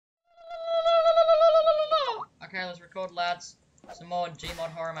Okay, let's record, lads. Some more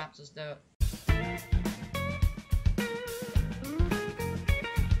Gmod horror maps. Let's do it.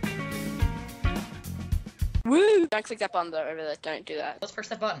 Woo! Don't click that button though, over there. Don't do that. Let's press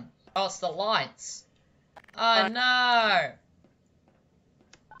that button. Oh, it's the lights. Oh no!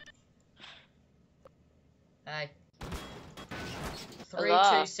 Hey.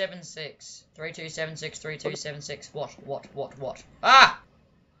 3276. 3276. 3276. What? Ah!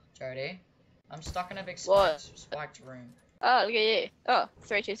 Jody, I'm stuck in a big spiked room. Oh, look at you. Oh,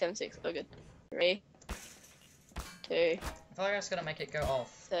 3276. Oh, good. 3, 2. I feel like that's gonna make it go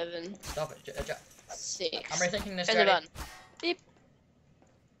off. 7. Stop it. 6. I'm rethinking this, Press Jody. the button. Beep.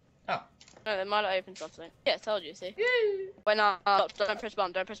 Oh. No, they might have opened something. Yeah, I told you, see? Yay. Wait, no, don't press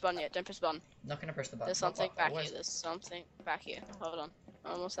button. Don't press button yet. Don't press button. Not gonna press the button. There's something back here. There's something back here. Hold on.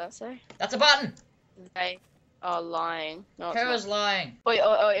 What's that say? That's a button! They are lying. No, it's Who is not. lying?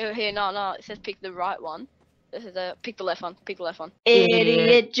 Oh, here, no. It says pick the right one. This is pick the left one. Pick the left one.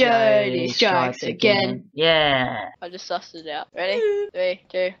 Idiot Jody strikes again. Yeah. I just sussed it out. Ready? 3,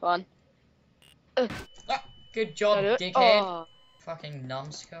 2, 1. Ah, good job, Did I do it? dickhead. Oh. Fucking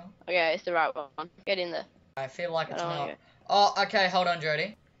numbskull. Okay, it's the right one. Get in there. I feel like it's I don't not. wanna Oh, okay, hold on,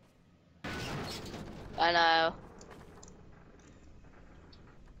 Jody. I know.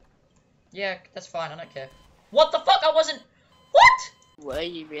 Yeah, that's fine, I don't care. What the fuck? I wasn't. What? Were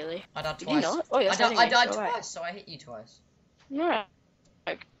you really? I died Did twice. you not? Oh, you're I died Go away. twice, so I hit you twice. No.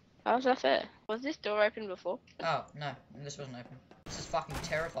 How was that fair? Was this door open before? Oh, no, this wasn't open. This is fucking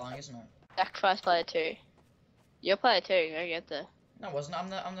terrifying, isn't it? Sacrifice player 2. You're player 2. Go get there. No, it wasn't.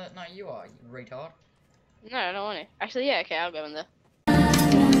 No, you are, you retard. No, I don't want to. Actually, yeah, okay, I'll go in there.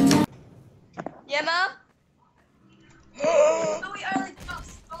 Yeah, Mom?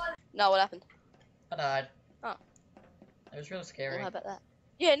 No, what happened? I died. Oh. It was really Well, scary. how about that?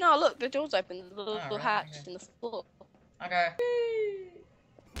 Yeah, no, look, the door's open. The little right, hatch okay. in the floor. Okay.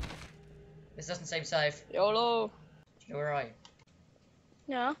 This doesn't seem safe. YOLO. Where are you?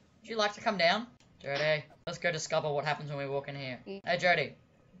 Yeah. Would you like to come down? Jody, let's go discover what happens when we walk in here. Hey, Jody,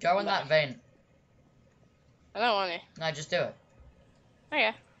 go in that vent. I don't want to. No, just do it.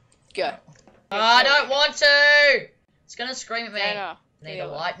 Okay. Go. I don't want to! It's gonna scream at me. No. Need a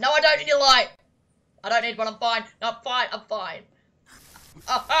light. No, I don't need a light! I don't need one, I'm fine. No, I'm fine.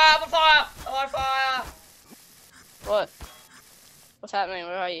 Oh, I'm on fire! I'm on fire! What? What's happening?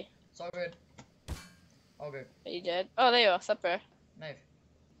 Where are you? It's all good. All good. Are you dead? Oh, there you are. What's up, bro? Move.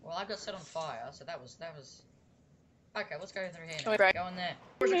 Well, I got set on fire, so that was... Okay, let's go through here Can we now. break? Go in there.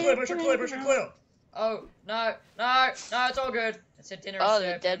 Push it clear. Oh, no, it's all good. It said dinner is Oh,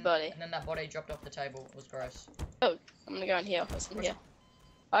 served, the dead body. And then that body dropped off the table. It was gross. Oh, I'm gonna go in here. What's in here?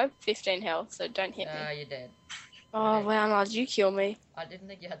 I have 15 health, so don't hit me. You're dead. Oh, wow, no, did you kill me? I didn't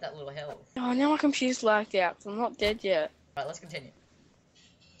think you had that little health. Oh, now my computer's lagged out, 'cause I'm not dead yet. Right, let's continue.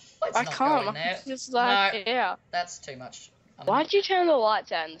 Let's I not can't, go in my there. computer's lagged out. That's too much. Why'd you turn the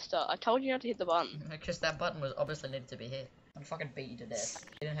lights out in the start? I told you not to hit the button. Because that button was obviously needed to be hit. I'd fucking beat you to death.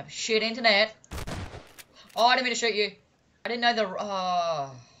 You didn't have shit internet. Oh, I didn't mean to shoot you. I didn't know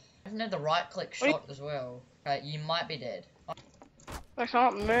the right click shot as well. Okay, you might be dead. I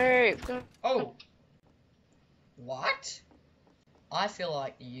can't move. Go. Oh. What? I feel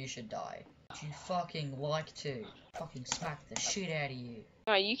like you should die. Would you fucking like to? Fucking smack the shit out of you.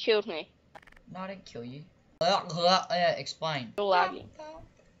 No, you killed me. No, I didn't kill you. Explain. You're lagging.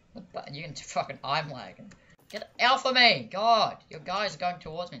 You can fucking, I'm lagging. Get out for me! God! Your guys are going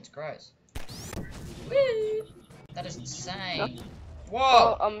towards me, it's gross. Whee! That is insane. Whoa!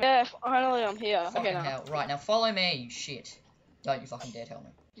 Oh, I'm there. Finally, I'm here. Fucking Okay, now. hell. Right, now follow me, you shit. Don't you fucking dare tell me.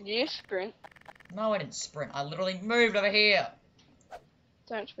 Did you sprint? No, I didn't sprint. I literally moved over here.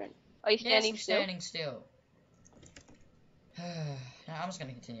 Don't sprint. Are you standing Yes, I'm still? standing still. No, I'm just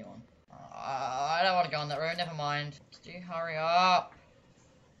gonna continue on. I don't want to go in that room, never mind. Just you hurry up.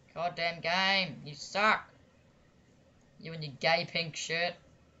 Goddamn game, you suck. You and your gay pink shirt.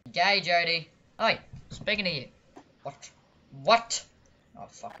 Gay, Jody. Hey, speaking to you. What? Oh,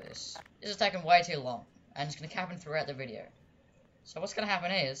 fuck this. This is taking way too long. And it's gonna happen throughout the video. So what's gonna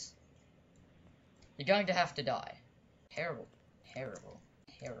happen is... You're going to have to die. Terrible. Terrible.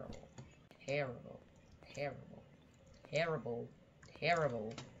 Terrible. Terrible. Terrible. Terrible.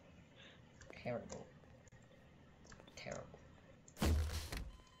 Terrible. Terrible. Terrible.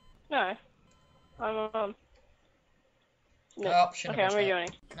 No. I'm No. Oh, shouldn't Okay, have I'm pressed that. rejoining.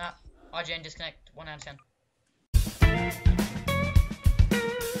 Nah, IGN disconnect. 1 out of 10.